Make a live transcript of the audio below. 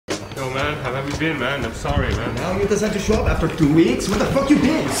Yo, man, how have you been, man? I'm sorry, man. Now you decide to show up after 2 weeks? Where the fuck you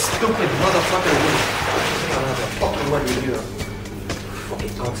been? Stupid motherfucker. I don't have a fucking word with you. Fucking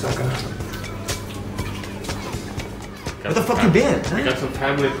cocksucker. Where the fuck you been? I got some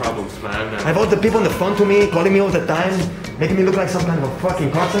family problems, man. I have all the people on the phone to me, calling me all the time, making me look like some kind of a fucking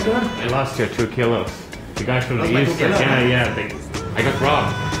cocksucker. I lost your 2 kilos. The guy from the east side. Yeah. I got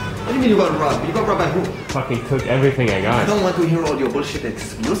robbed. What do you mean you got robbed? You got robbed by who? Fucking took everything I I got. don't want to hear all your bullshit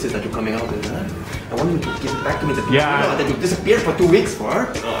excuses that you're coming out with, huh? I want you to give back to me the people that you disappeared for 2 weeks for.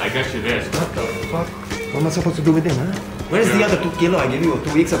 Oh, I got you this. What the fuck? What am I supposed to do with him, huh? Where's the other 2 kilo I gave you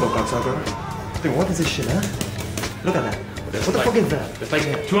 2 weeks ago, cocksucker? Dude, what is this shit, huh? Look at that. What the fuck is that? It's like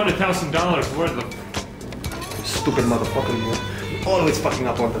 $200,000 worth of... Stupid motherfucker, you always fucking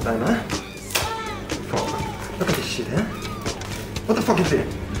up all the time, huh? Fuck. Look at this shit, huh? What the fuck is it?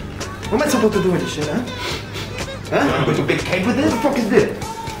 What am I supposed to do with this shit, huh? Huh? You going to bake cake with this? What the fuck is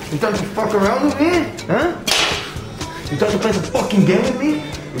this? You trying to fuck around with me? Huh? You trying to play some fucking game with me?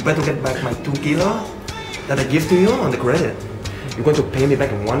 You better get back my 2 kilo that I give to you on the credit. You're going to pay me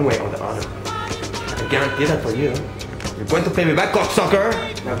back in one way or the other. I can guarantee that for you. You're going to pay me back, cocksucker!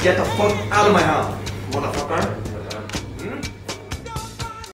 Now get the fuck out of my house, motherfucker!